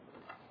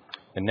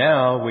And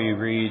now we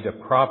read a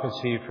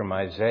prophecy from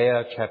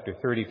Isaiah chapter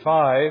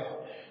 35.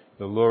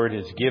 The Lord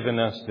has given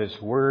us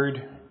this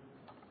word.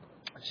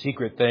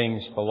 Secret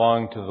things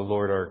belong to the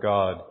Lord our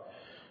God,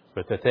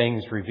 but the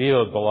things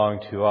revealed belong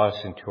to us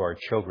and to our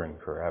children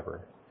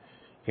forever.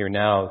 Hear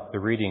now the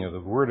reading of the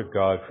Word of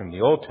God from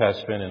the Old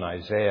Testament in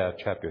Isaiah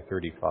chapter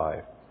 35.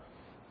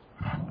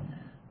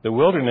 The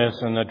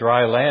wilderness and the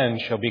dry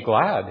land shall be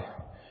glad.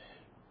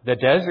 The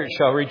desert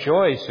shall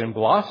rejoice and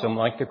blossom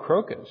like the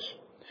crocus.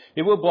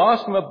 It will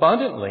blossom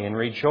abundantly and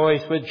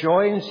rejoice with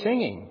joy and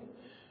singing.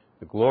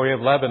 The glory of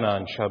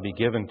Lebanon shall be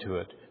given to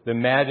it, the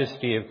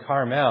majesty of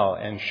Carmel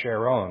and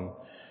Sharon.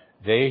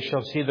 They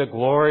shall see the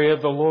glory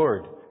of the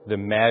Lord, the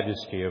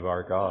majesty of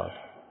our God.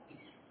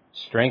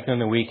 Strengthen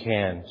the weak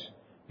hands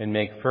and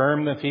make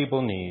firm the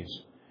feeble knees.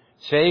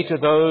 Say to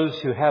those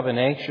who have an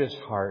anxious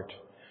heart,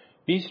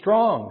 be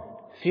strong,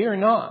 fear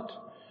not.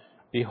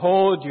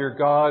 Behold, your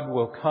God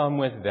will come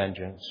with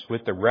vengeance,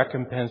 with the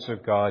recompense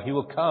of God. He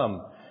will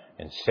come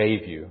and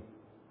save you.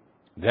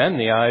 Then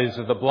the eyes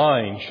of the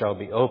blind shall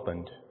be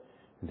opened,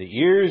 and the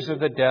ears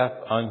of the deaf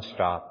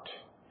unstopped.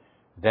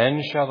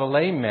 Then shall the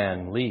lame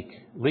man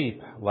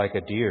leap like a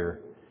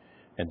deer,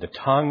 and the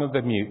tongue of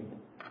the mute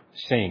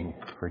sing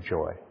for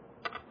joy.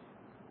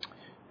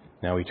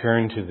 Now we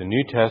turn to the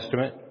New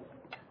Testament.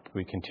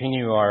 We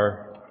continue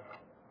our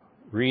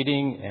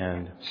reading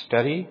and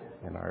study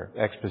in our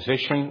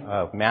exposition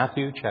of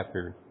Matthew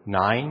chapter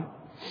 9.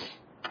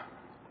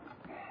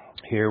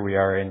 Here we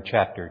are in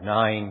chapter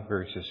 9,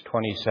 verses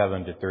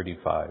 27 to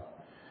 35.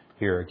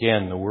 Here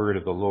again, the word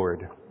of the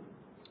Lord.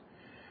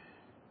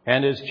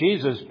 And as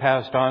Jesus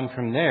passed on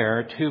from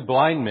there, 2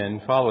 blind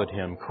men followed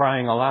him,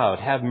 crying aloud,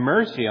 have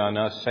mercy on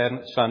us,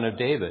 Son of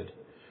David.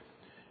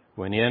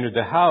 When he entered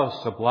the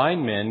house, the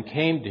blind men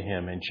came to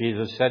him, and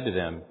Jesus said to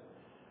them,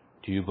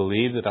 do you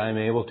believe that I am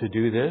able to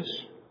do this?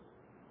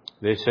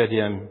 They said to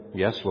him,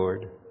 yes,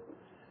 Lord.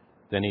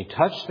 Then he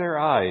touched their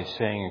eyes,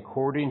 saying,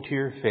 according to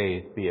your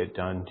faith be it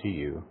done to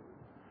you.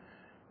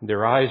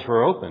 Their eyes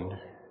were opened.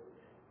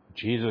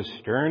 Jesus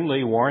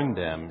sternly warned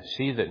them,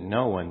 see that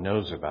no one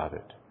knows about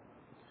it.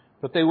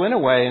 But they went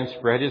away and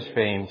spread his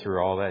fame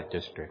through all that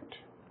district.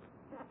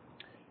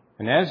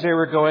 And as they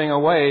were going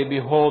away,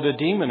 behold, a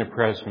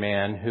demon-oppressed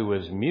man who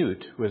was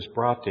mute was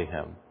brought to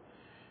him.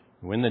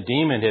 When the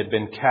demon had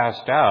been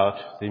cast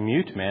out, the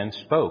mute man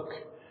spoke.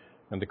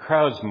 And the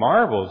crowds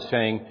marveled,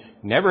 saying,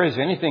 never has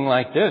anything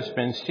like this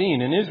been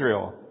seen in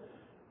Israel.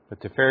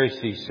 But the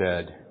Pharisees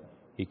said,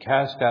 he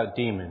cast out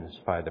demons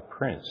by the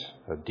prince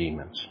of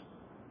demons.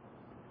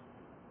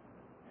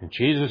 And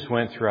Jesus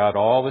went throughout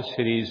all the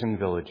cities and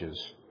villages,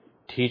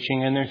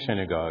 teaching in their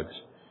synagogues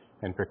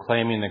and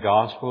proclaiming the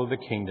gospel of the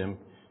kingdom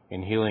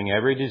and healing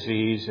every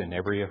disease and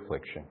every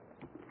affliction.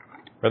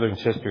 Brothers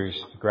and sisters,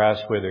 the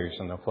grass withers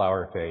and the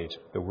flower fades.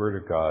 The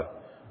word of God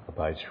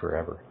abides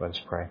forever. Let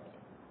us pray.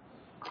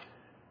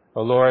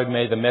 O Lord,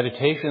 may the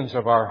meditations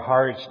of our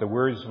hearts, the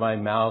words of my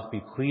mouth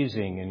be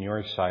pleasing in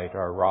your sight,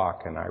 our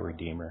rock and our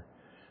redeemer.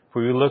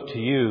 For we look to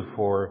you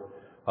for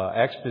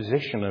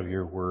exposition of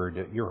your word,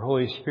 that your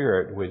Holy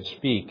Spirit would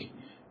speak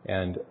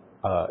and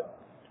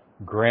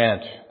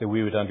grant that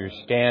we would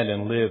understand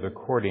and live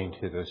according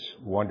to this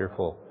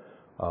wonderful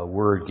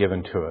word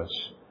given to us.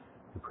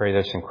 We pray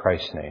this in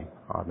Christ's name.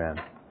 Amen.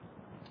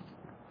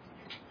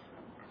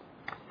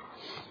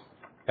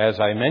 As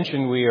I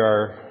mentioned, we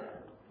are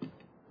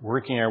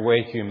working our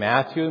way through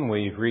Matthew, and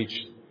we've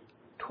reached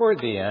toward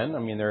the end. I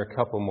mean, there are a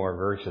couple more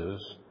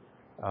verses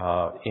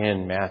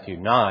in Matthew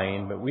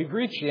 9, but we've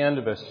reached the end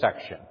of a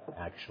section,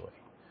 actually.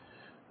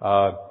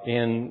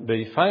 In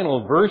the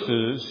final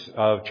verses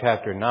of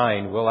chapter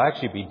 9, we'll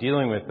actually be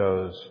dealing with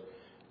those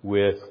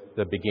with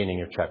the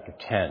beginning of chapter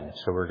 10.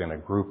 So we're going to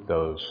group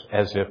those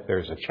as if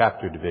there's a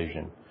chapter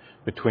division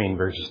between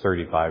verses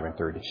 35 and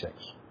 36.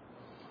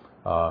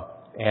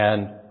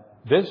 And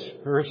this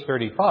verse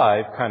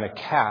 35 kind of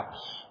caps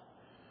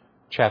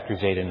chapters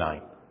 8 and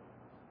 9.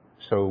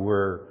 So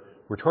we're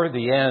toward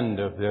the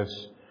end of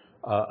this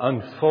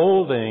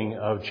unfolding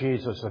of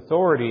Jesus'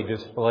 authority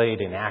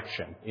displayed in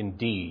action, in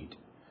deed.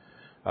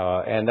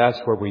 And that's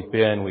where we've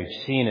been.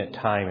 We've seen it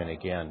time and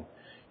again.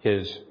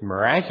 His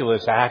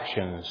miraculous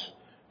actions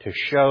to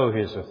show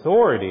his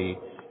authority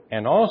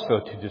and also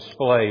to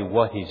display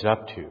what he's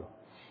up to.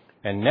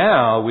 And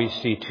now we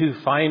see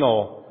 2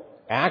 final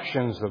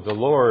actions of the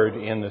Lord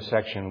in the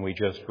section we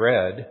just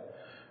read,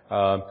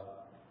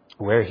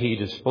 where he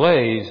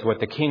displays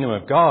what the kingdom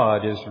of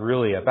God is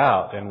really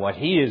about and what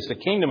he is, the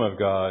kingdom of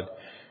God,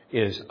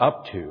 is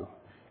up to.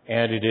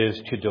 And it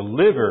is to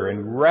deliver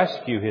and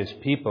rescue his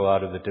people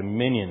out of the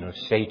dominion of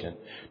Satan,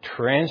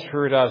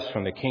 transfer us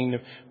from the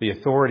kingdom, the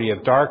authority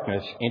of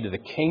darkness, into the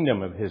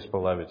kingdom of his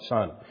beloved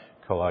Son,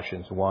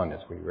 Colossians 1,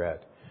 as we read.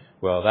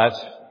 Well,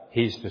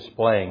 he's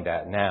displaying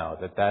that now,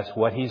 that's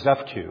what he's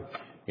up to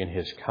in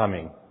his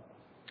coming.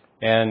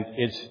 And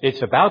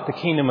it's about the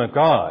kingdom of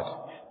God.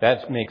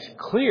 That's made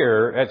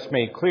clear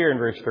in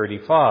verse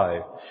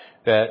 35,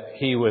 that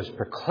he was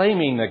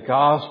proclaiming the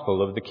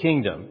gospel of the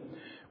kingdom.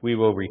 We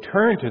will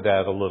return to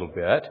that a little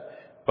bit,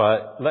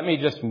 But let me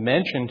just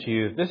mention to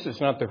you, this is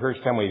not the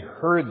first time we've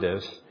heard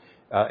this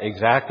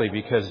exactly,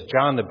 because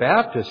John the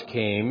Baptist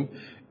came,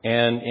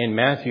 and in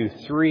Matthew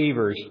 3,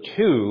 verse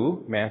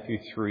 2, Matthew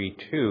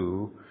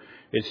 3:2,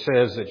 it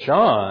says that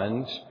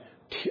John's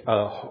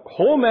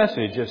whole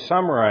message is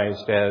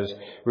summarized as,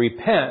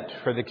 repent,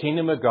 for the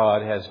kingdom of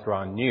God has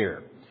drawn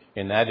near.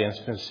 In that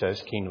instance, it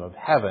says kingdom of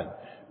heaven,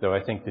 though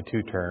I think the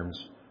two terms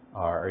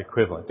are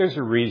equivalent. There's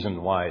a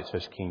reason why it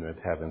says kingdom of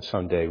heaven.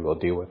 Someday we'll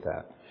deal with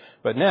that.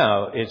 But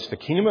now, it's the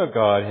kingdom of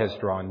God has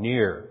drawn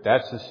near.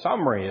 That's the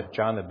summary of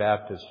John the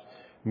Baptist's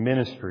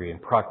ministry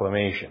and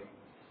proclamation.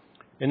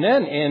 And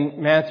then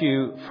in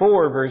Matthew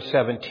 4, verse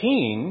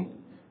 17,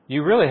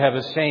 you really have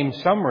the same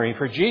summary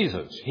for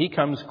Jesus. He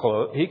comes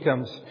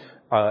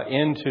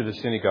into the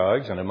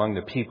synagogues and among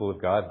the people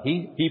of God.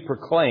 He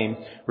proclaimed,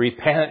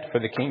 repent, for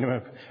the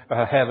kingdom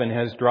of heaven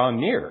has drawn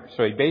near.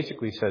 So he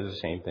basically says the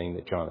same thing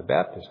that John the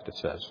Baptist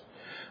says.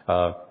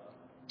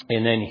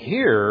 And then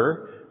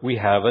here we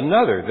have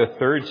the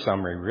third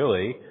summary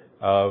really,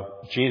 of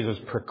Jesus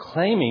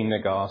proclaiming the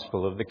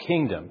gospel of the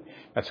kingdom.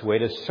 That's a way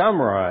to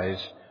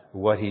summarize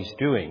what he's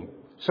doing.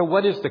 So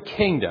what is the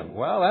kingdom?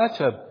 Well,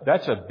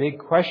 that's a big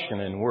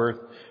question and worth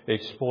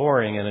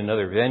exploring in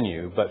another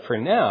venue. But for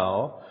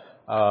now,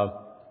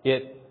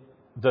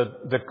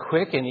 the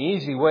quick and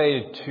easy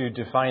way to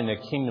define the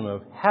kingdom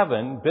of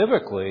heaven,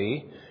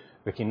 biblically,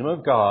 the kingdom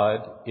of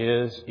God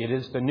is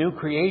the new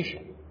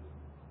creation.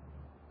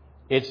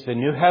 It's the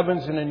new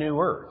heavens and a new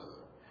earth.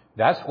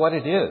 That's what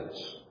it is.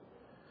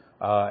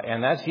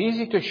 And that's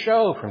easy to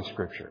show from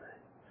Scripture.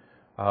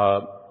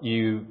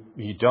 You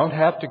don't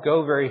have to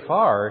go very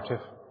far to,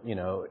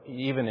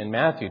 even in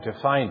Matthew to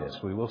find this.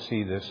 We will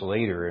see this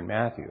later in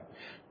Matthew.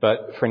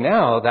 But for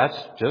now,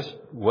 that's just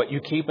what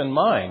you keep in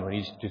mind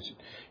when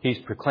he's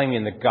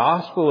proclaiming the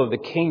gospel of the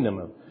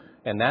kingdom.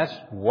 And that's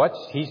what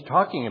he's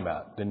talking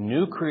about, the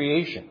new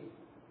creation.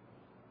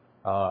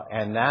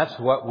 And that's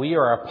what we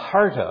are a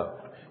part of.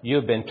 You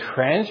have been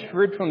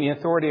transferred from the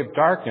authority of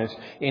darkness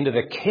into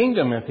the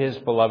kingdom of his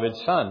beloved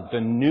Son,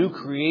 the new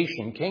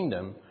creation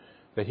kingdom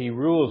that he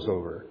rules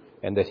over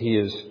and that he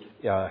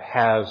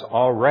has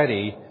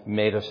already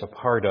made us a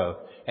part of,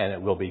 and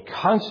it will be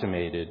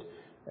consummated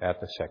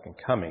at the second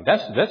coming.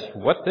 That's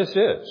what this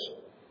is.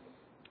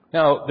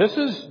 Now,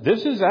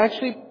 this is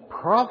actually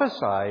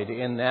prophesied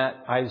in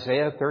that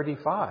Isaiah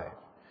 35.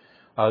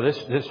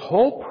 This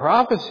whole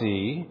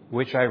prophecy,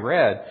 which I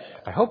read,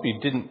 I hope you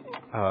didn't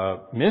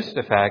miss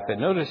the fact that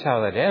notice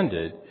how that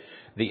ended.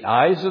 The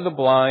eyes of the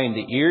blind,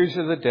 the ears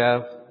of the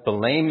deaf, the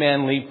lame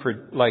man leap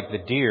like the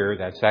deer.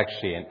 That's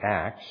actually an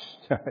Acts.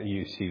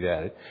 You see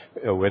that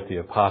with the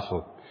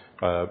apostle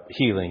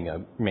healing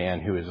a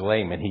man who is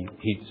lame, and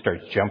he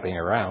starts jumping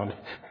around.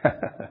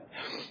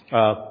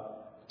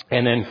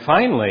 And then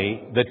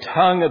finally, the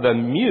tongue of the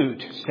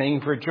mute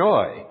sing for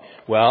joy.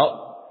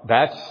 Well,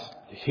 that's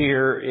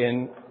here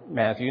in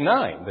Matthew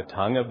 9, the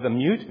tongue of the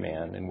mute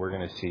man, and we're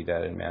going to see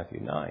that in Matthew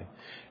 9.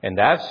 And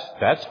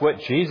that's what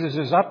Jesus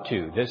is up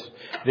to.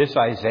 This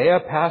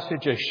Isaiah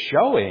passage is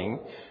showing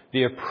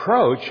the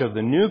approach of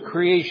the new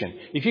creation.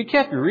 If you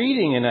kept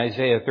reading in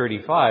Isaiah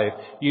 35,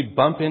 you'd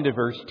bump into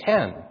verse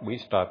 10. We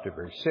stopped at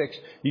verse 6.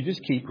 You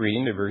just keep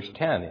reading to verse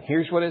 10. And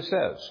here's what it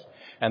says.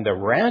 And the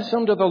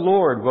ransomed of the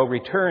Lord will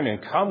return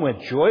and come with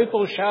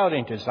joyful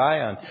shouting to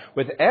Zion,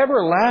 with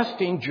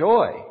everlasting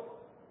joy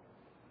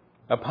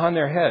upon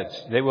their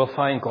heads. They will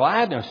find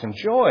gladness and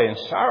joy, and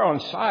sorrow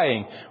and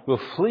sighing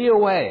will flee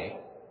away.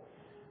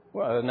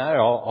 Well, now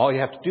all you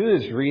have to do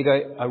is read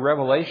a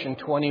Revelation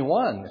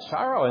 21.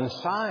 Sorrow and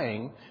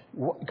sighing,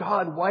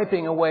 God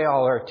wiping away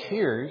all our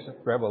tears,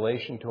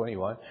 Revelation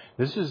 21.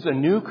 This is the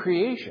new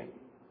creation.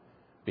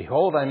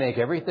 Behold, I make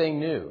everything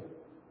new.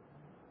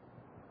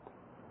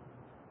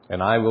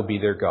 And I will be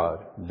their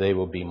God. They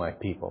will be my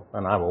people.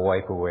 And I will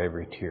wipe away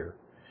every tear.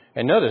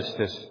 And notice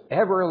this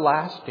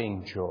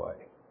everlasting joy.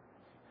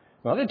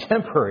 Not a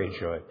temporary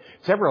joy.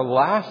 It's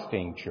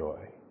everlasting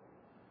joy.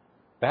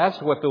 That's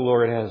what the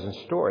Lord has in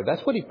store.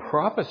 That's what he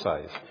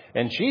prophesies.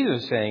 And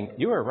Jesus is saying,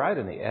 you are right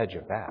on the edge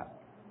of that.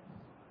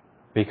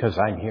 Because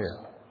I'm here.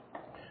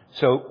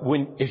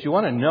 So if you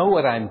want to know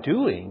what I'm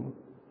doing,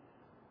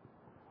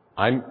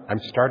 I'm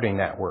starting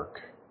that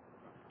work.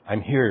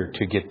 I'm here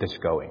to get this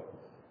going.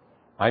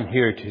 I'm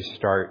here to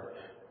start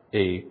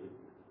a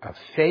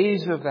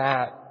phase of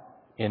that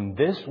in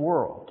this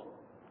world.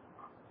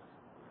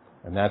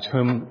 And that's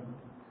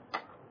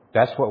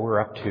what we're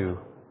up to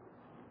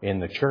in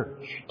the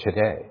church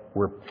today.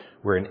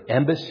 We're an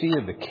embassy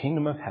of the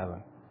kingdom of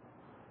heaven.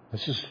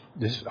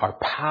 This our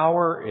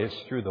power is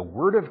through the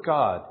Word of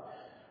God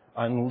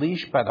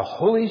unleashed by the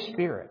Holy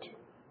Spirit,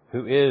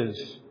 who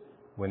is,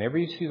 whenever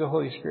you see the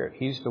Holy Spirit,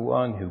 he's the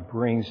one who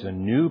brings the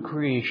new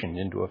creation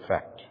into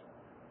effect.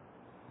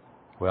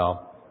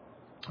 Well,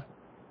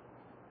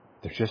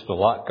 there's just a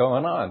lot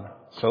going on.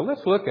 So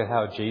let's look at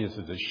how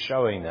Jesus is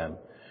showing them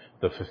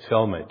the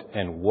fulfillment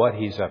and what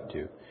he's up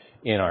to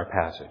in our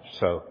passage.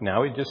 So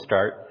now we just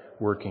start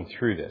working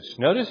through this.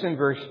 Notice in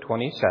verse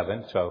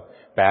 27, so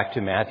back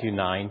to Matthew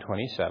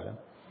 9:27.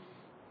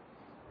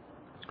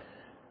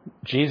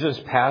 Jesus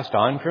passed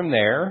on from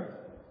there.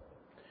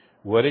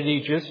 What did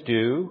he just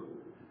do?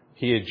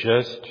 He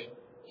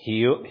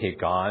had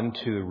gone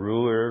to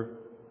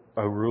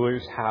a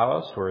ruler's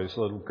house where his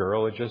little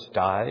girl had just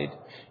died.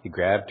 He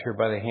grabbed her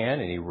by the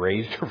hand and he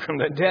raised her from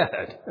the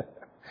dead.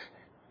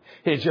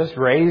 He just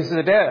raised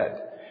the dead.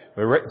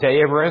 The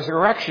day of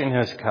resurrection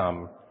has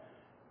come.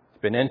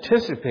 It's been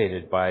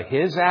anticipated by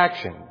his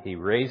action. He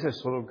raised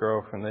this little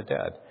girl from the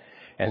dead.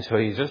 And so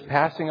he's just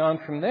passing on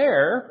from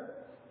there.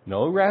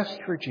 No rest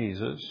for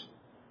Jesus.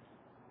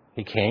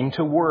 He came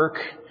to work.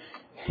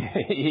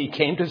 He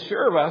came to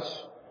serve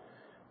us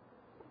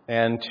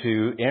and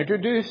to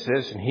introduce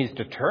this, and he's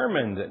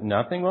determined that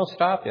nothing will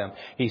stop him.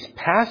 He's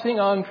passing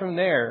on from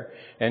there,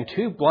 and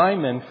two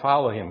blind men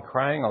follow him,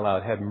 crying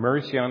aloud, "Have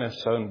mercy on us,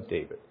 son of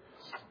David."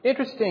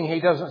 Interesting, he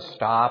doesn't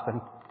stop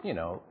and,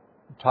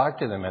 talk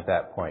to them at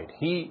that point.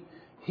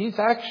 He's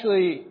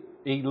actually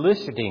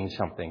eliciting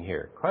something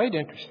here. Quite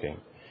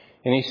interesting.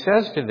 And he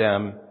says to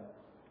them,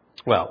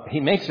 he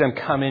makes them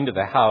come into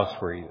the house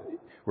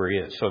where he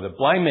is. So the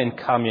blind men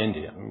come into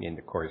him. And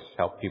of course,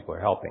 people are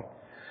helping.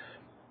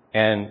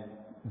 And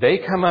they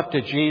come up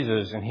to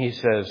Jesus and he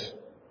says,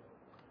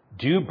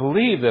 "Do you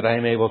believe that I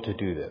am able to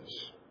do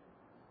this?"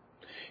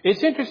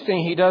 It's interesting.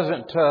 He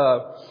doesn't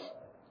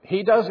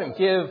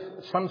give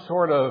some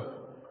sort of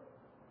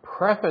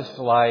preface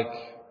like,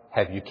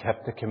 "Have you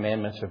kept the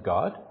commandments of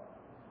God?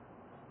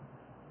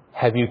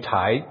 Have you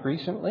tithed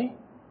recently?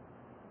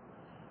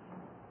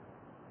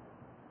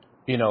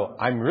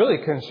 I'm really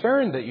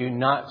concerned that you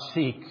not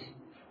seek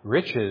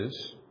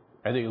riches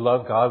and that you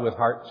love God with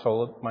heart,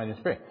 soul, mind, and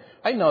spirit.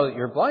 I know that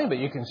you're blind, but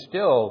you can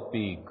still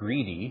be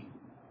greedy.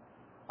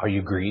 Are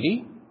you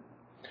greedy?"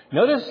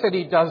 Notice that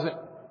he doesn't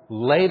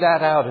lay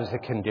that out as a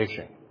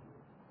condition.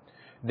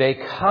 They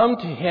come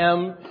to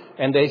him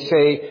and they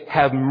say,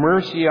 "Have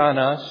mercy on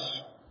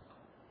us."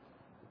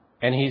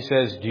 And he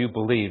says, "Do you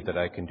believe that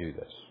I can do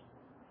this?"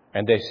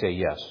 And they say,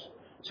 "Yes."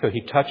 So he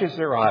touches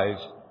their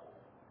eyes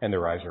and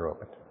their eyes are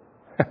opened.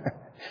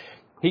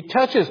 He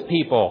touches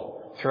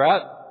people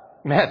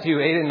throughout Matthew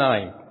 8 and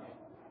 9.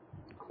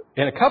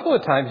 And a couple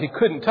of times he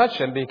couldn't touch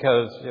them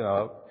because,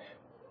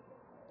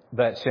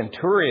 that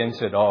centurion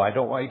said, "Oh, I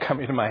don't want you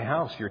coming to my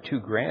house. You're too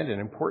grand and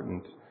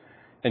important."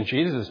 And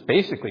Jesus is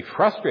basically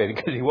frustrated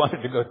because he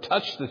wanted to go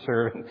touch the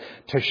servant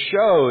to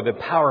show the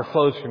power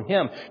flows from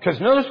him.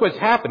 Because notice what's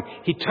happened.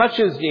 He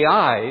touches the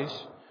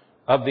eyes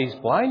of these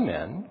blind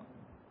men.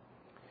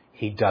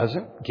 He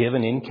doesn't give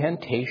an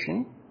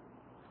incantation.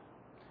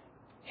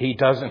 He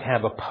doesn't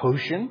have a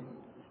potion.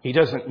 He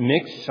doesn't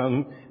mix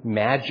some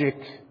magic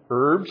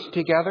herbs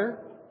together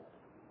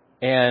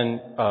and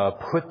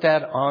put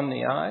that on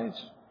the eyes.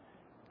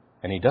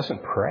 And he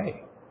doesn't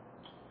pray.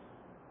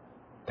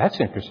 That's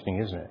interesting,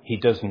 isn't it? He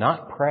does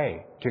not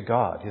pray to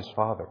God, his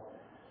Father.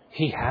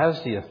 He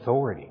has the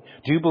authority.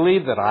 Do you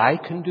believe that I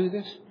can do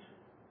this?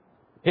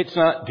 It's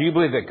not, do you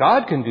believe that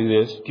God can do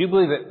this? Do you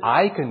believe that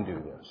I can do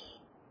this?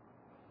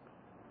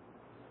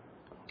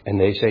 And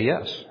they say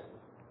yes.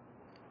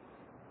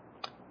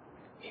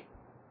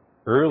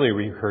 Earlier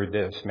we heard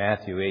this,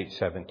 Matthew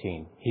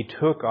 8:17. He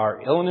took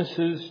our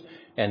illnesses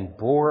and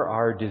bore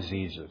our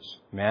diseases.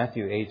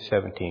 Matthew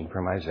 8:17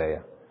 from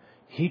Isaiah.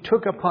 He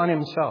took upon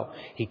himself.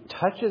 He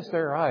touches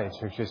their eyes.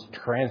 There's just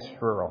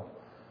transferal.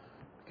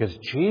 Because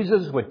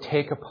Jesus would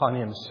take upon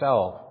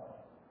himself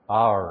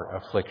our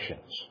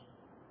afflictions.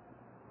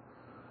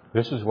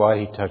 This is why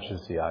he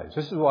touches the eyes.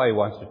 This is why he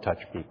wants to touch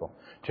people.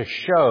 To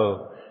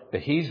show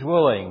that he's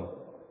willing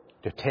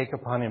to take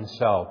upon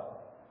himself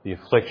the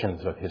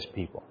afflictions of his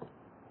people.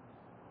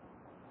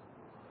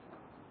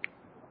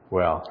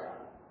 Well,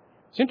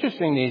 it's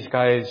interesting, these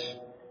guys,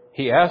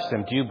 he asked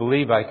them, "Do you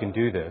believe I can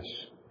do this?"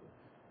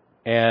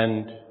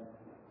 And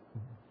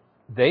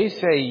they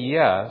say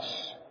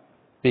yes,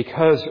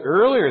 because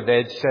earlier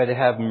they'd said,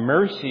 "Have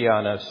mercy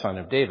on us, son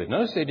of David."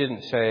 Notice they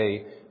didn't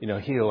say,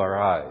 heal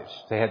our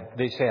eyes.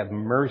 They say, "Have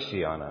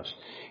mercy on us."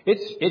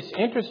 It's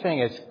interesting.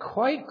 It's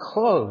quite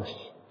close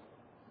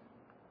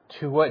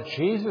to what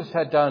Jesus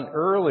had done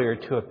earlier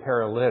to a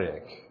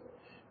paralytic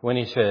when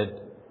he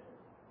said,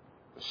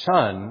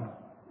 "Son,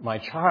 my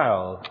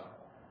child,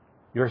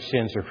 your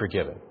sins are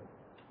forgiven."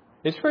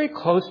 It's very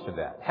close to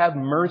that. "Have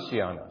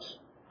mercy on us.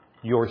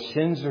 Your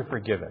sins are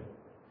forgiven."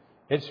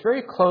 It's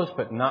very close,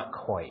 but not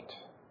quite.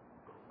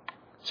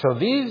 So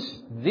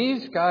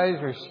these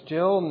guys are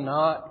still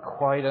not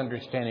quite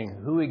understanding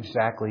who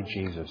exactly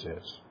Jesus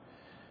is.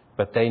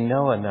 But they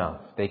know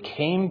enough. They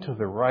came to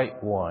the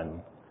right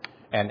one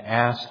and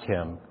asked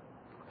him,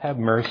 "Have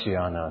mercy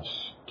on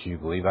us. Do you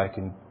believe I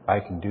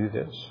can do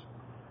this?"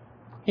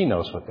 He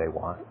knows what they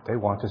want. They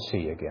want to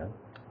see again.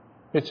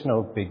 It's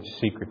no big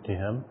secret to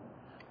him.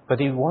 But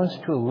he wants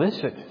to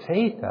elicit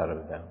faith out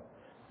of them.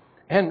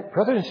 And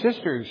brothers and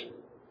sisters,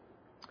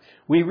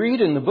 we read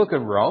in the book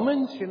of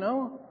Romans,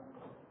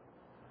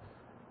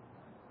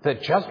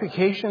 that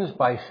justification is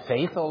by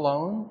faith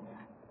alone.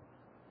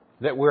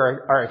 That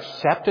our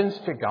acceptance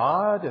to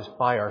God is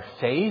by our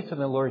faith in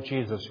the Lord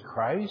Jesus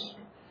Christ.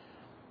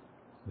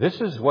 This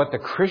is what the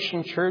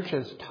Christian church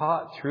has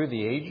taught through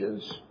the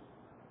ages.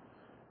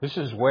 This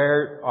is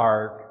where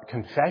our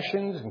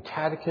confessions and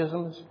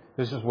catechisms,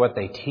 this is what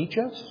they teach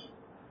us.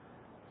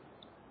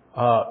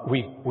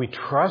 We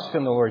trust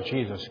in the Lord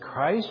Jesus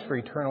Christ for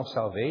eternal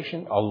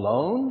salvation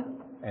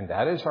alone, and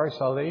that is our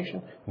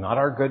salvation, not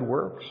our good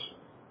works.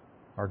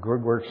 Our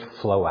good works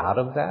flow out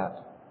of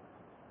that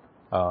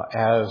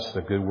as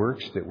the good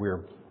works that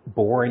we're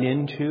born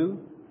into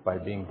by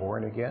being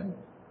born again.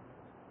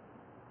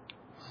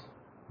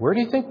 Where do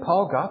you think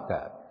Paul got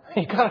that?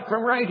 He got it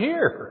from right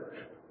here.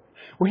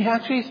 We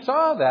actually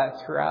saw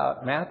that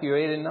throughout Matthew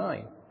 8 and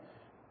 9.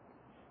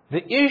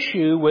 The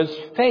issue was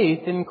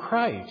faith in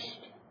Christ.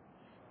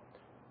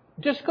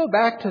 Just go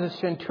back to the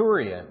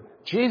centurion.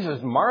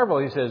 Jesus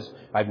marveled. He says,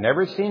 I've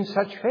never seen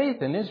such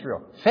faith in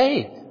Israel.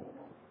 Faith.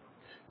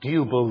 Do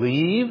you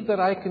believe that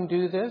I can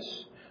do this?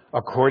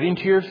 According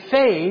to your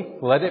faith,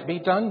 let it be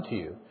done to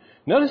you.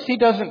 Notice he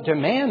doesn't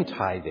demand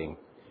tithing.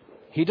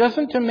 He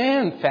doesn't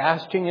demand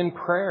fasting and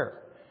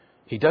prayer.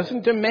 He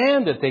doesn't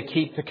demand that they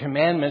keep the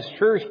commandments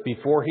first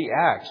before he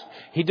acts.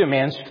 He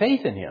demands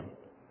faith in him.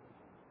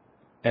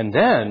 And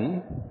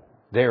then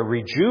they're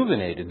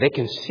rejuvenated. They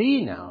can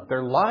see now.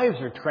 Their lives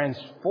are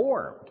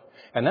transformed.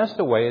 And that's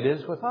the way it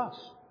is with us.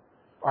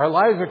 Our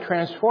lives are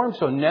transformed,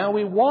 so now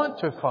we want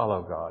to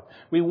follow God.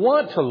 We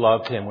want to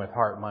love Him with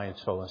heart, mind,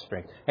 soul, and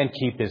strength and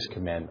keep His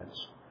commandments.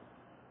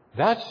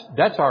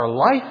 That's our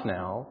life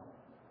now,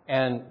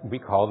 and we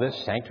call this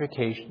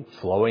sanctification,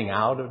 flowing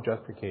out of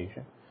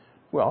justification.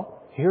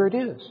 Well, here it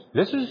is.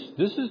 This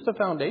is the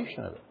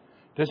foundation of it.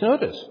 Just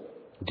notice,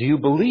 do you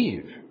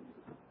believe?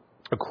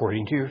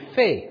 According to your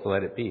faith,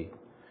 let it be.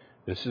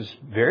 This is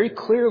very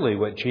clearly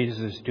what Jesus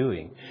is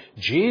doing.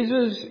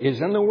 Jesus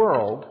is in the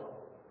world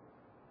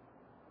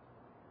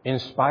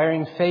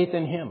inspiring faith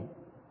in Him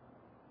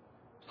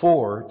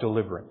for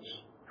deliverance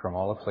from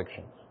all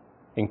afflictions,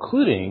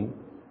 including,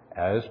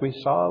 as we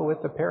saw with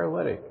the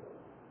paralytic,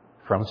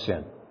 from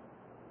sin.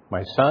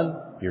 My son,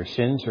 your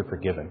sins are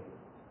forgiven.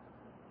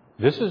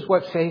 This is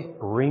what faith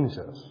brings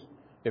us.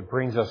 It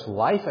brings us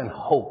life and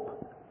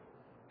hope.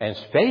 And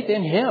it's faith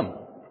in Him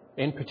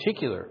in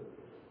particular.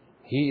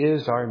 He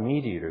is our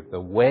mediator, the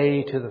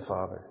way to the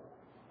Father.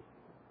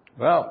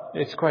 Well,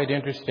 it's quite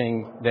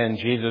interesting. Then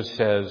Jesus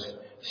says,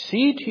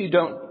 see to you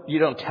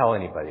don't tell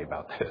anybody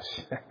about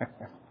this.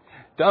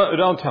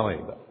 Don't tell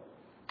anybody.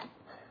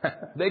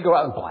 They go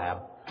out and blab.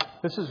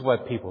 This is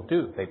what people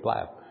do. They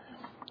blab.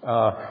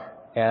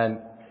 And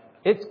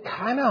it's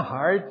kind of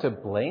hard to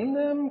blame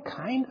them,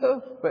 kind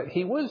of. But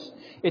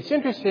it's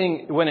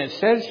interesting when it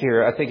says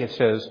here, I think it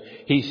says,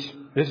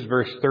 this is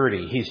verse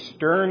 30, he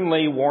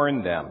sternly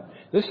warned them.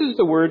 This is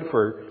the word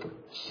for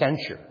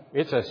censure.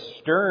 It's a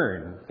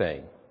stern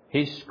thing.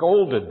 He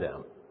scolded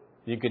them.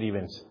 You could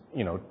even,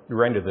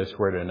 render this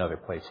word in another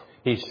place.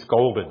 He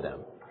scolded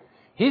them.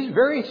 He's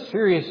very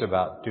serious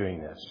about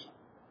doing this.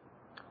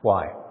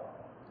 Why?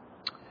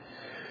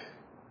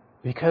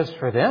 Because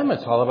for them,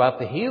 it's all about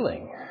the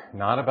healing,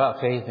 not about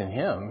faith in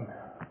Him,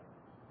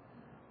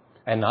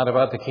 and not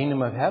about the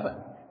kingdom of heaven.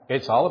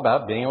 It's all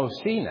about being able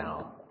to see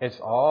now. It's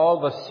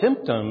all the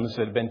symptoms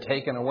that have been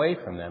taken away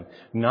from them,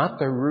 not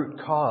the root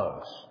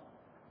cause.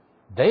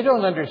 They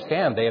don't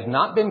understand. They have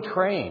not been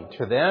trained.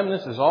 To them,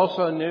 this is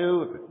also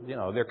new.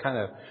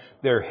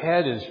 Their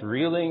head is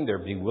reeling.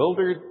 They're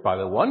bewildered by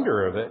the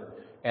wonder of it.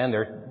 And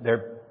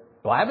they're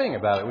blabbing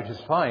about it, which is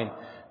fine.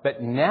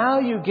 But now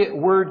you get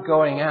word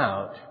going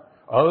out.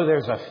 Oh,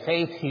 there's a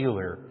faith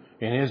healer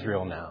in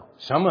Israel now.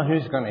 Someone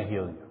who's going to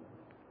heal you.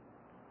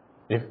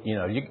 If,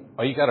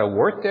 you got a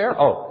wart there?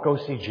 Oh, go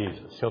see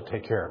Jesus. He'll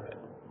take care of it.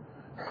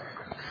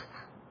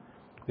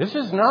 This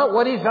is not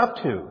what He's up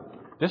to.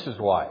 This is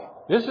why.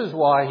 This is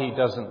why He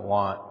doesn't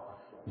want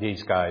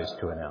these guys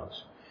to announce.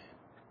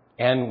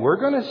 And we're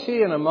going to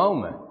see in a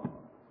moment,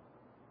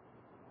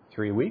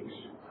 3 weeks.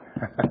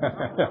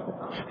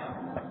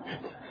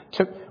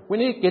 When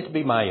you get to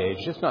be my age,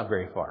 it's not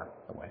very far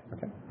away.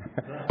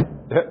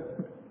 Okay?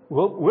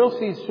 We'll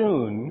see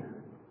soon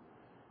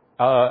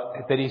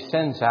that He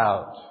sends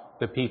out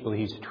the people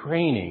He's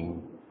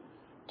training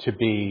to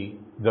be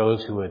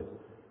those who would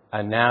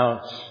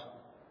announce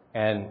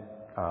and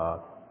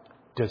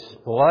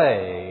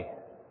display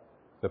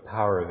the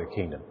power of the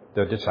kingdom,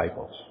 the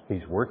disciples.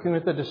 He's working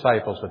with the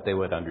disciples that they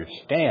would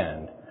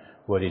understand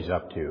what He's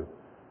up to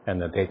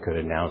and that they could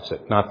announce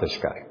it. Not this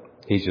guy.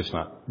 He's just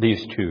not.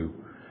 These two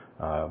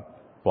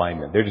blind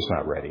men, they're just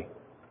not ready.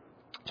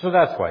 So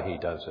that's why He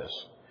does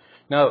this.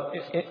 Now,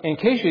 in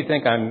case you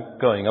think I'm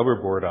going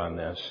overboard on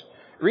this,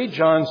 read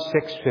John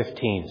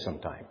 6:15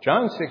 sometime.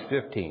 John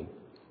 6:15.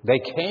 They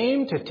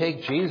came to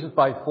take Jesus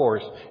by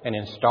force and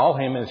install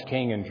Him as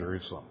king in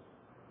Jerusalem.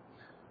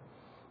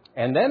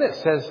 And then it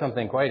says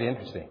something quite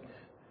interesting.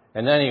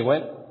 And then he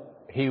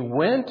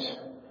went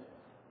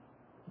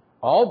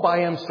all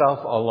by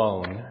Himself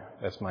alone.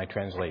 That's my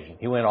translation.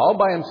 He went all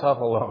by Himself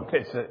alone.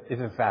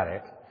 It's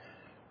emphatic.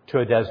 To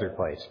a desert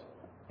place.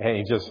 And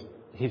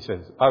he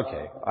says,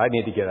 okay, I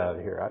need to get out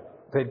of here.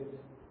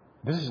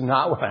 This is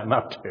not what I'm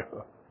up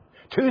to.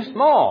 Too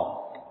small.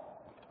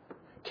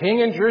 King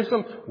in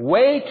Jerusalem,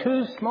 way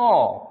too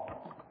small.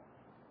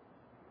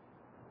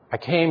 I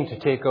came to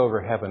take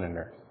over heaven and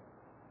earth.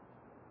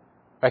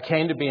 I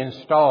came to be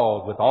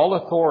installed with all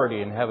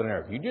authority in heaven and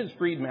earth. You just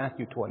read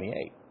Matthew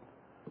 28.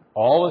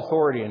 All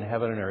authority in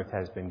heaven and earth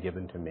has been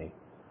given to me.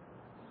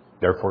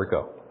 Therefore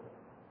go.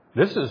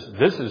 This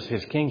is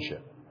his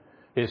kingship.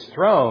 His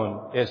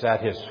throne is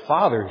at his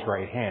Father's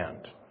right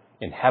hand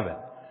in heaven.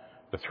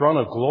 The throne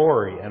of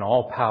glory and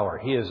all power.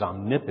 He is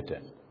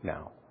omnipotent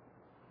now.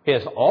 He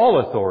has all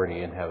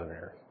authority in heaven and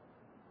earth.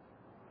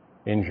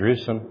 In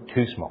Jerusalem,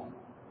 too small.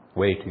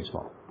 Way too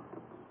small.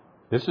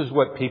 This is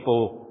what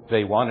people,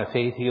 they want a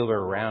faith healer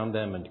around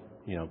them and,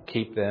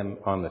 keep them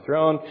on the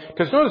throne.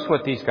 Because notice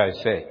what these guys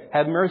say.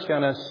 Have mercy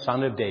on us,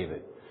 son of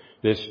David.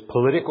 This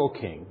political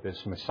king,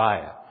 this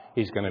Messiah.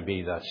 He's going to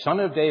be the son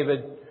of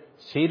David,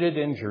 seated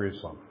in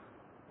Jerusalem.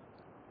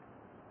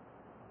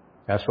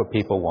 That's what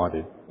people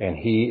wanted. And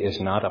he is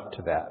not up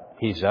to that.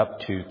 He's up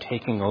to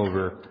taking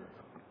over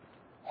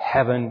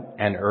heaven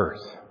and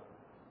earth.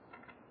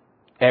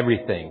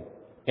 Everything,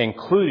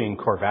 including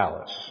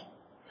Corvallis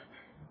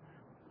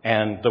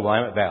and the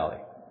Willamette Valley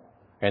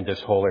and this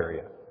whole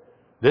area.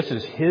 This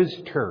is his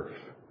turf.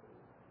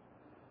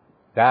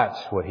 That's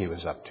what he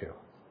was up to.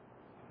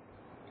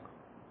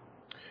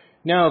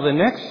 Now, the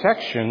next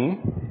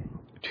section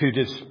to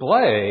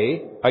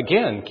display,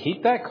 again,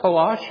 keep that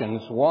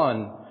Colossians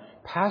 1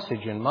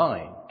 passage in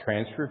mind.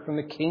 Transferred from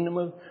the kingdom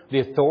of the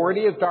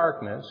authority of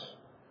darkness,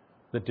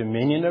 the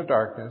dominion of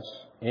darkness,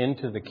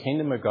 into the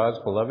kingdom of God's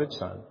beloved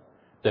Son.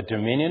 The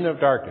dominion of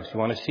darkness. You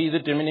want to see the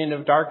dominion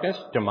of darkness?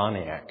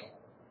 Demoniac.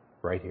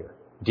 Right here.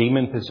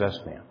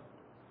 Demon-possessed man.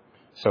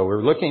 So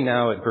we're looking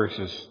now at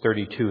verses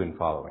 32 and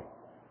following.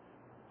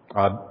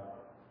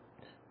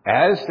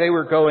 As they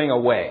were going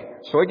away.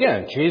 So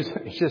again, Jesus,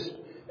 it's just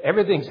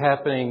everything's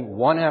happening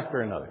one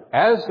after another.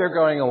 As they're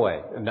going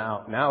away.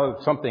 Now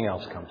something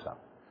else comes up.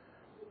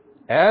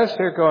 As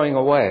they're going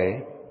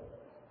away,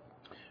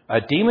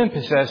 a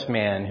demon-possessed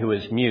man who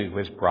was mute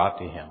was brought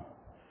to him.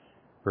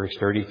 Verse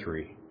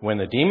 33. When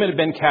the demon had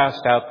been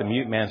cast out, the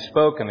mute man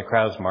spoke, and the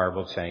crowds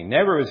marveled, saying,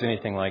 Never was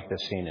anything like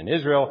this seen in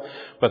Israel.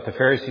 But the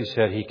Pharisees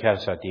said, He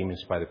casts out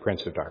demons by the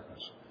prince of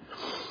darkness.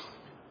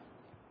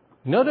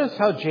 Notice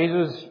how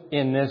Jesus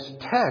in this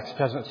text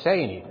doesn't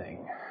say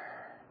anything.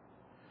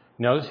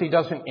 Notice he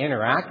doesn't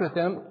interact with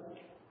them.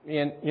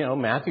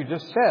 Matthew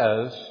just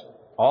says,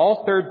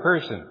 all third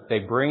person. They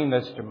bring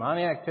this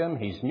demoniac to him.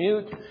 He's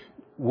mute.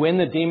 When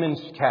the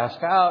demon's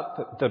cast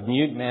out, the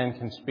mute man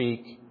can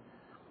speak,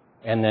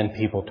 and then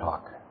people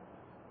talk.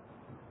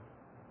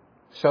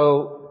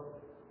 So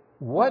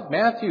what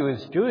Matthew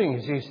is doing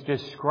is he's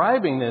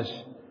describing this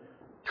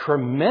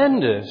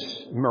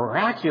tremendous,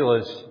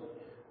 miraculous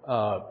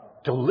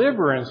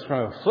deliverance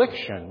from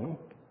affliction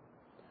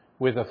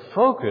with a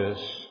focus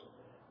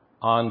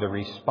on the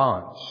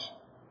response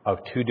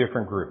of two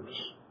different groups.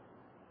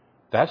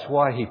 That's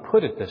why he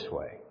put it this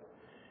way.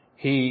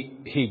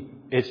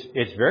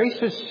 It's very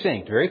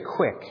succinct, very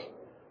quick,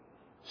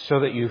 so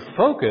that you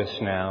focus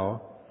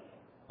now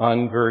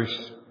on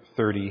verses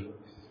 33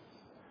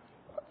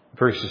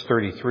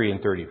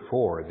 and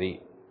 34,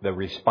 the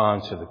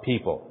response of the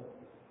people.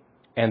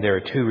 And there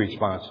are two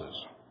responses.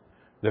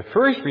 The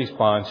first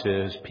response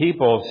is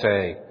people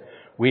say,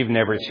 we've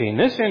never seen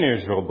this in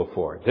Israel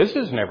before. This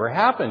has never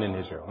happened in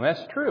Israel. And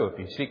that's true.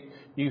 If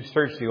you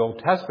search the Old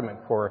Testament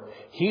for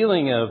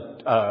healing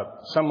of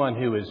someone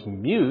who is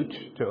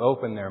mute to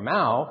open their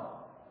mouth,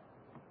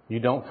 you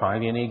don't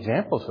find any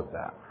examples of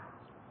that.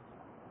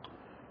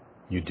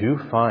 You do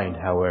find,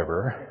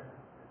 however,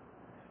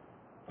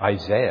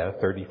 Isaiah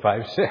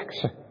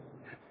 35:6,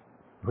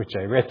 which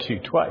I read to you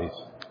twice.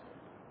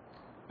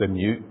 The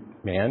mute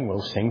man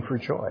will sing for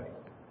joy.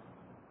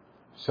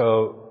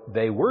 So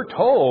they were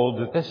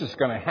told that this is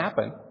going to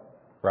happen,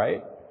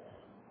 right?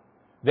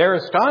 They're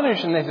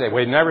astonished and they say,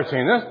 we've never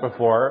seen this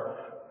before.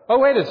 Oh,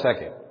 wait a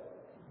second.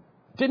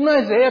 Didn't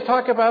Isaiah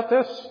talk about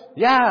this?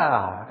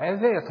 Yeah,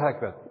 Isaiah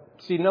talked about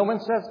it. See, no one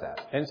says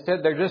that.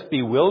 Instead, they're just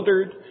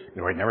bewildered.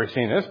 We've never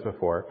seen this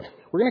before.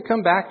 We're going to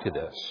come back to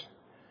this.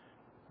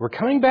 We're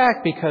coming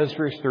back because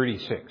verse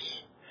 36.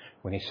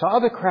 When he saw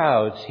the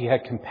crowds, he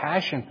had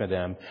compassion for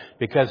them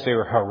because they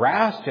were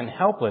harassed and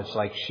helpless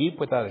like sheep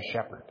without a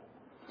shepherd.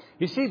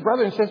 You see,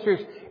 brothers and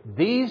sisters,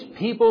 these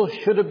people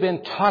should have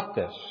been taught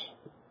this.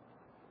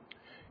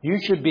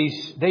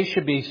 They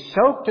should be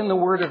soaked in the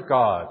Word of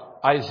God.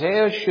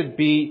 Isaiah should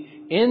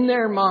be in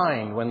their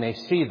mind when they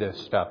see this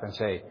stuff and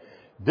say,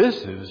 this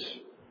is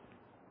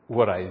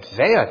what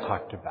Isaiah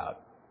talked about.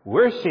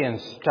 We're seeing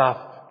stuff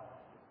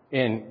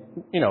in,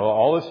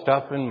 all the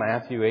stuff in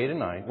Matthew 8 and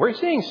 9. We're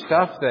seeing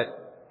stuff that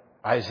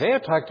Isaiah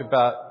talked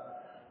about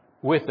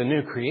with the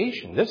new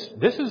creation.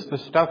 This is the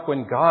stuff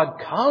when God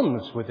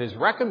comes with his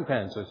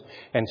recompenses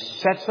and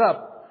sets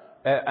up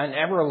an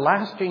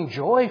everlasting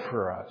joy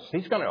for us.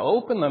 He's going to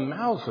open the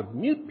mouths of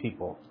mute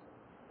people.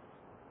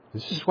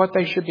 This is what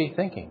they should be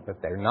thinking,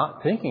 but they're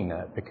not thinking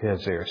that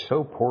because they are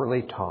so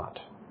poorly taught.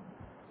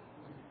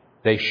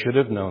 They should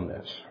have known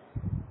this.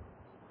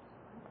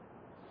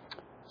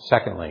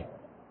 Secondly,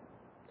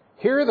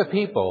 here are the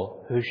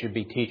people who should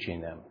be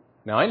teaching them.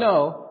 Now I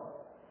know,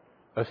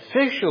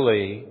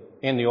 officially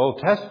in the Old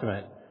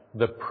Testament,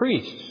 the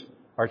priests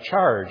are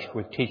charged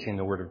with teaching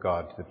the Word of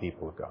God to the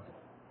people of God.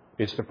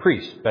 It's the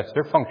priests. That's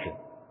their function.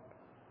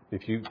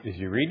 If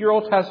you read your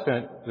Old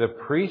Testament, the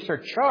priests are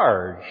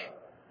charged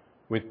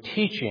with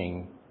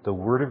teaching the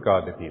Word of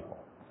God to people.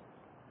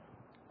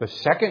 The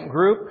second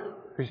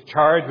group who's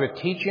charged with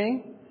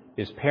teaching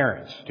is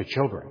parents to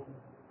children.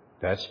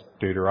 That's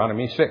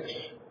Deuteronomy 6.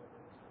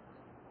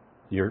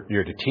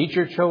 You're to teach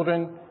your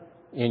children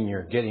in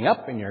your getting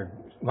up and your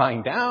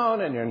lying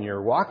down and in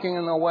your walking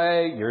in the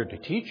way. You're to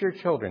teach your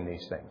children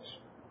these things.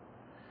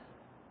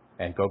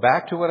 And go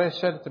back to what I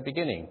said at the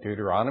beginning,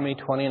 Deuteronomy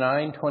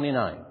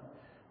 29:29.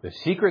 The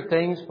secret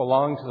things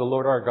belong to the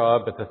Lord our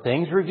God, but the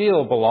things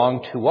revealed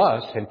belong to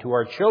us and to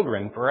our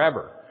children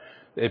forever.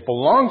 It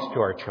belongs to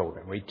our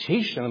children. We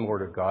teach them the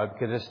Word of God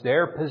because it's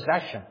their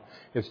possession.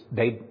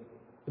 The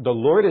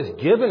Lord has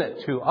given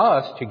it to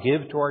us to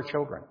give to our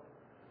children.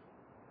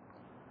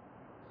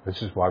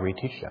 This is why we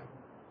teach them.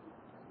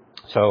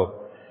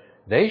 So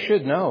they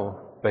should know,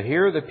 but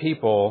here are the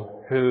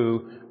people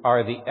who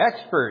are the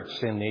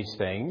experts in these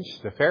things,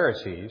 the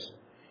Pharisees.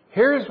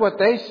 Here's what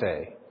they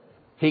say.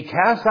 He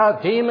casts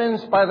out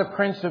demons by the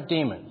prince of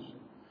demons.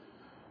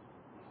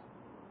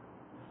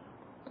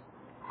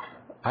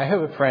 I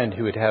have a friend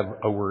who would have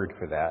a word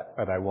for that,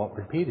 but I won't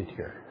repeat it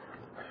here.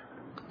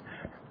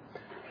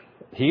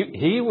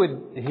 He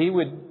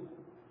would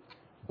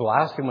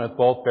blast him with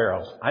both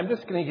barrels. I'm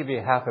just going to give you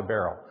half a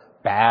barrel.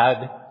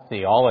 Bad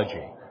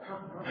theology.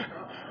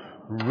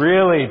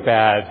 Really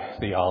bad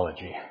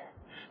theology.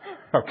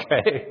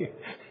 Okay?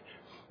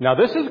 Now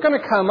this is going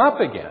to come up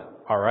again,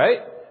 all right?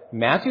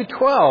 Matthew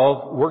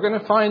 12, we're going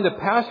to find the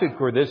passage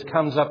where this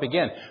comes up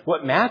again.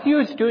 What Matthew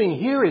is doing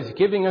here is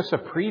giving us a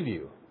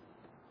preview.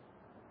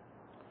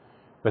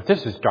 But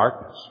this is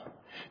darkness.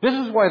 This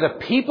is why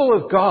the people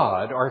of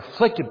God are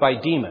afflicted by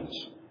demons.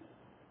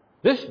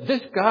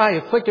 This guy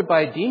afflicted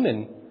by a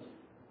demon,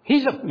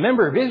 he's a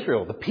member of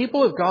Israel, the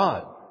people of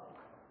God.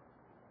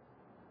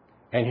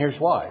 And here's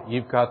why.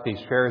 You've got these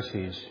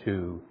Pharisees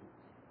who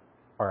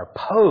are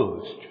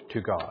opposed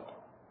to God.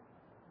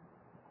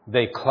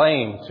 They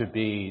claim to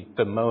be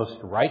the most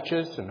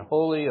righteous and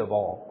holy of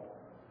all.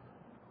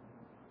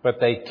 But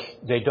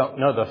they don't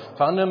know the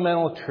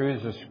fundamental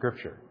truths of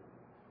Scripture.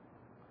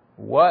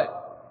 What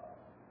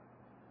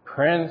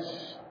prince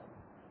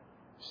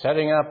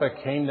setting up a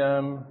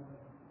kingdom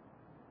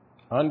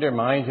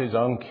undermines his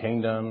own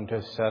kingdom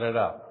to set it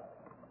up?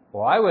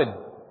 Why would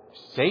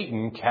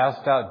Satan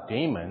cast out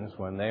demons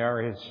when they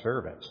are his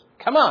servants?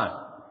 Come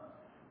on.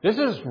 This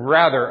is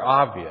rather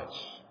obvious.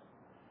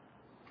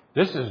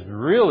 This is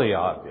really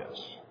obvious.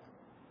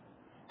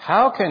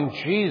 How can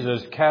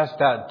Jesus cast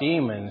out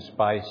demons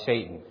by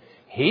Satan?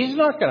 He's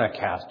not going to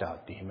cast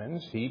out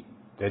demons.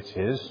 It's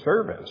his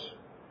service.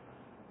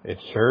 It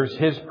serves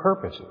his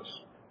purposes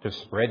to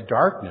spread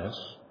darkness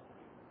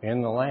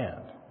in the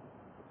land.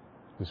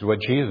 This is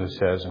what Jesus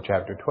says in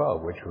chapter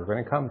 12, which we're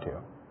going to come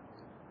to.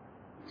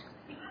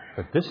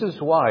 But this is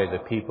why the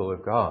people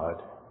of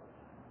God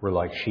were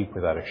like sheep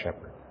without a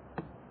shepherd.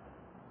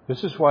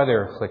 This is why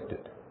they're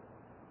afflicted.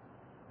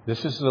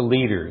 This is the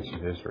leaders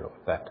of Israel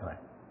at that time.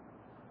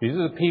 These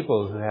are the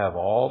people who have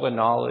all the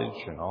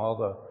knowledge and all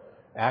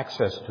the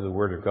access to the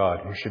Word of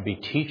God, who should be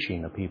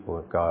teaching the people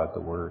of God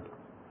the Word.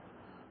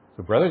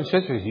 So brothers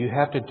and sisters, you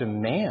have to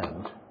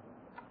demand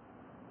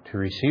to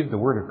receive the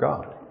Word of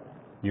God.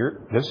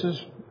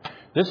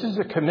 This is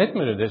a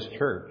commitment of this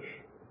church.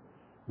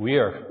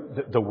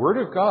 The Word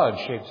of God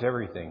shapes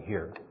everything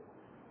here.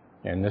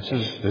 And this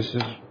is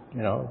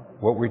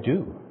what we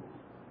do.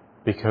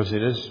 Because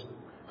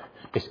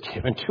it's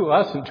given to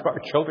us and to our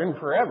children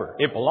forever.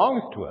 It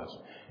belongs to us.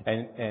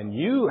 And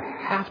you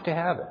have to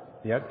have it.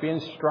 You have to be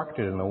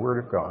instructed in the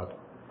Word of God.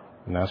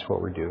 And that's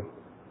what we do.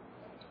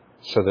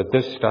 So that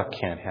this stuff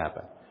can't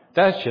happen.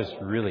 That's just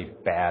really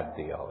bad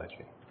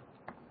theology.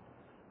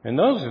 And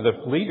those are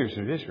the leaders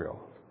of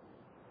Israel.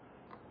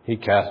 He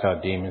cast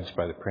out demons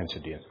by the prince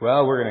of demons.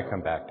 Well, we're going to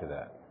come back to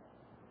that.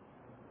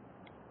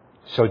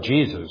 So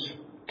Jesus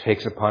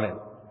takes upon it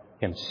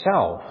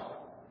himself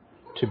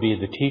to be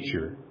the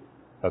teacher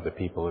of the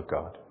people of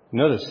God.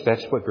 Notice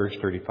that's what verse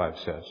 35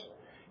 says.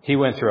 He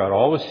went throughout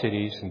all the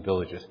cities and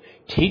villages,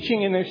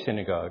 teaching in their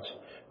synagogues,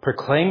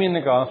 proclaiming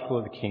the gospel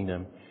of the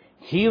kingdom,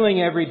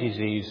 healing every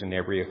disease and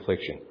every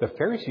affliction. The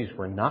Pharisees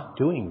were not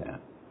doing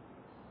that.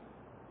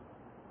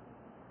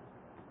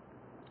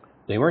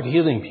 They weren't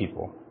healing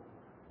people.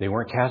 They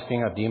weren't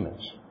casting out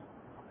demons.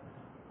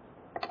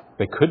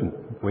 They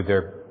couldn't with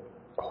their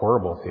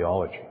horrible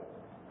theology.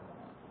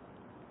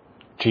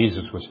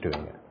 Jesus was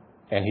doing it.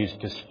 And he's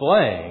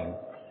displaying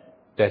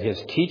that his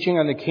teaching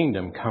on the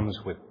kingdom comes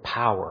with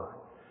power.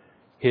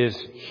 His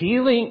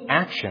healing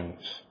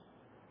actions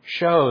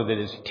show that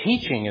his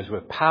teaching is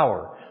with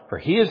power, for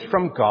he is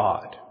from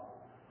God.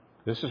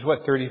 This is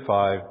what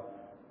 35,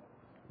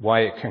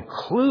 why it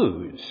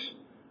concludes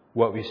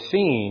what we've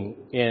seen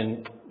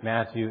in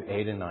Matthew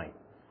 8 and 9.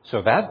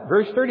 So that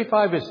verse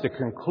 35 is the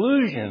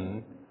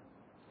conclusion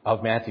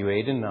of Matthew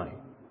 8 and 9.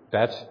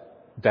 That's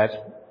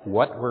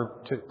what we're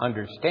to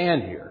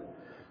understand here.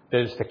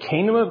 That it's the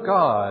kingdom of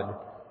God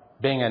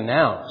being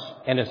announced,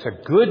 and it's a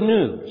good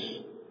news.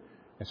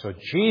 And so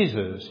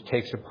Jesus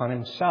takes upon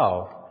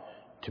himself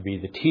to be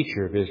the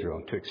teacher of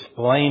Israel, to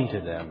explain to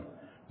them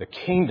the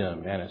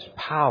kingdom and its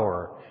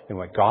power and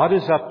what God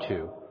is up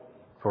to,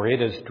 for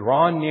it is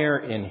drawn near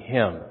in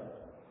him.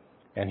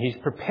 And he's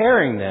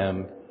preparing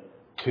them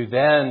to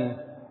then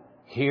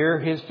hear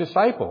his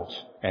disciples.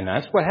 And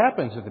that's what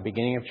happens at the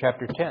beginning of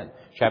chapter 10.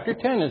 Chapter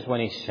 10 is when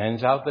he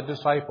sends out the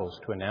disciples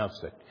to announce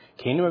the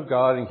kingdom of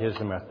God and gives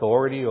them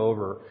authority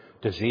over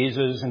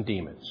diseases and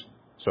demons.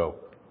 So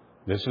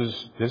this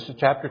is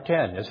chapter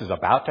 10. This is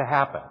about to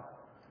happen.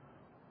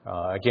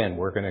 Again,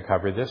 we're going to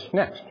cover this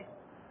next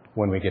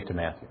when we get to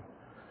Matthew.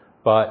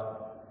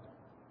 But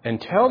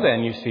until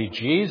then, you see,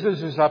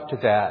 Jesus is up to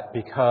that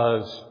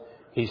because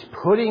he's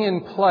putting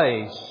in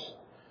place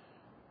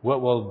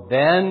what will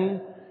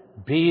then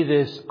be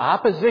this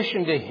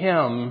opposition to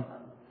him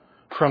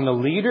from the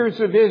leaders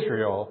of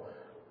Israel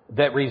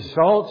that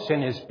results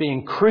in his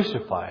being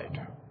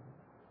crucified.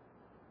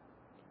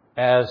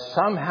 As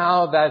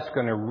somehow that's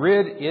going to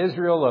rid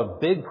Israel of a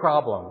big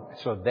problem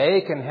so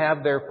they can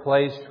have their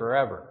place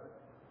forever.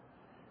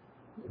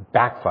 It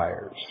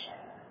backfires.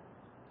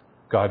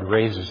 God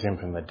raises him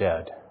from the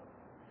dead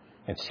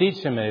and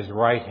seats him at his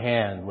right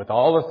hand with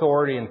all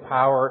authority and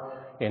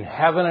power in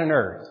heaven and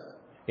earth,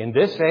 in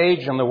this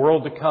age and the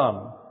world to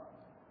come.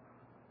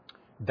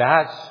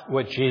 That's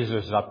what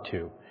Jesus is up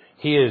to.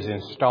 He is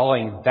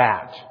installing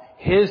that,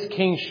 his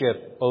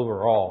kingship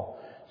over all,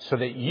 so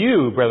that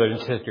you, brothers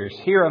and sisters,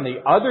 here on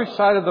the other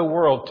side of the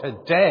world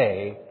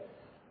today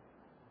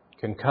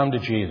can come to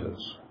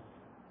Jesus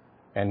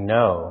and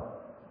know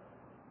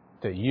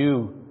that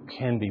you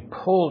can be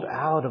pulled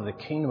out of the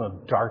kingdom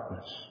of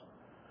darkness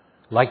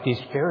like these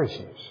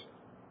Pharisees,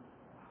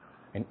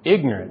 and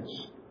ignorance,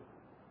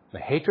 the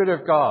hatred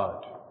of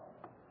God,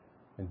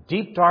 and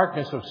deep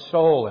darkness of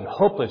soul and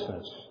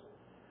hopelessness.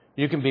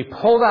 You can be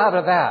pulled out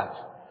of that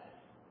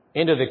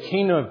into the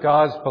kingdom of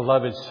God's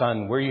beloved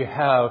Son, where you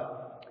have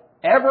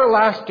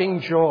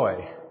everlasting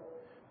joy,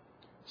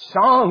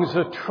 songs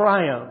of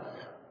triumph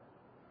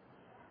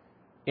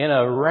in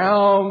a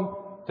realm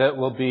that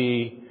will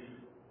be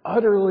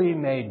utterly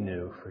made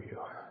new for you.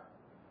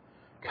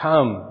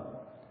 Come,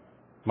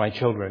 my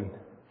children,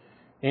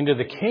 into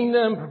the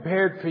kingdom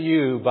prepared for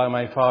you by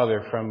my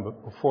Father from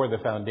before the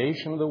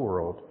foundation of the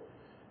world,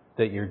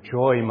 that your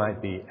joy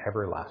might be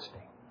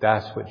everlasting.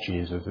 That's what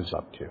Jesus is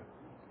up to,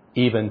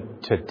 even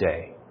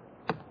today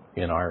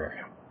in our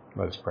area.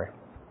 Let us pray.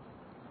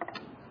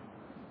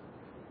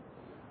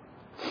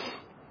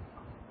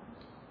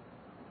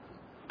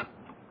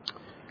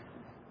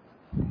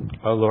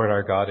 O Lord,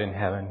 our God in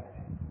heaven,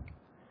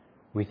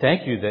 we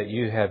thank you that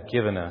you have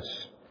given us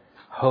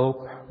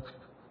hope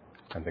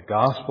and the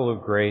gospel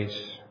of grace.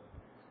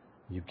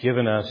 You've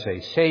given us a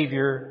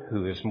Savior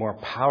who is more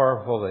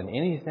powerful than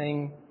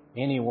anything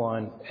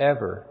anyone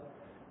ever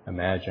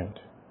imagined.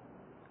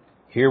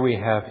 Here we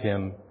have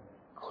him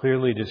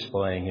clearly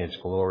displaying his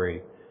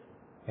glory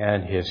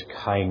and his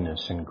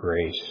kindness and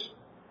grace,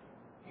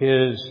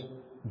 his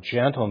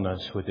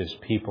gentleness with his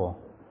people,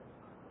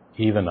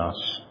 even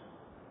us.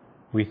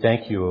 We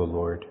thank you, O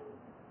Lord.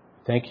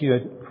 Thank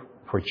you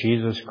for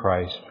Jesus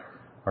Christ,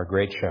 our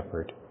great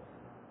shepherd.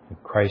 In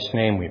Christ's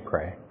name we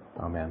pray.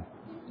 Amen.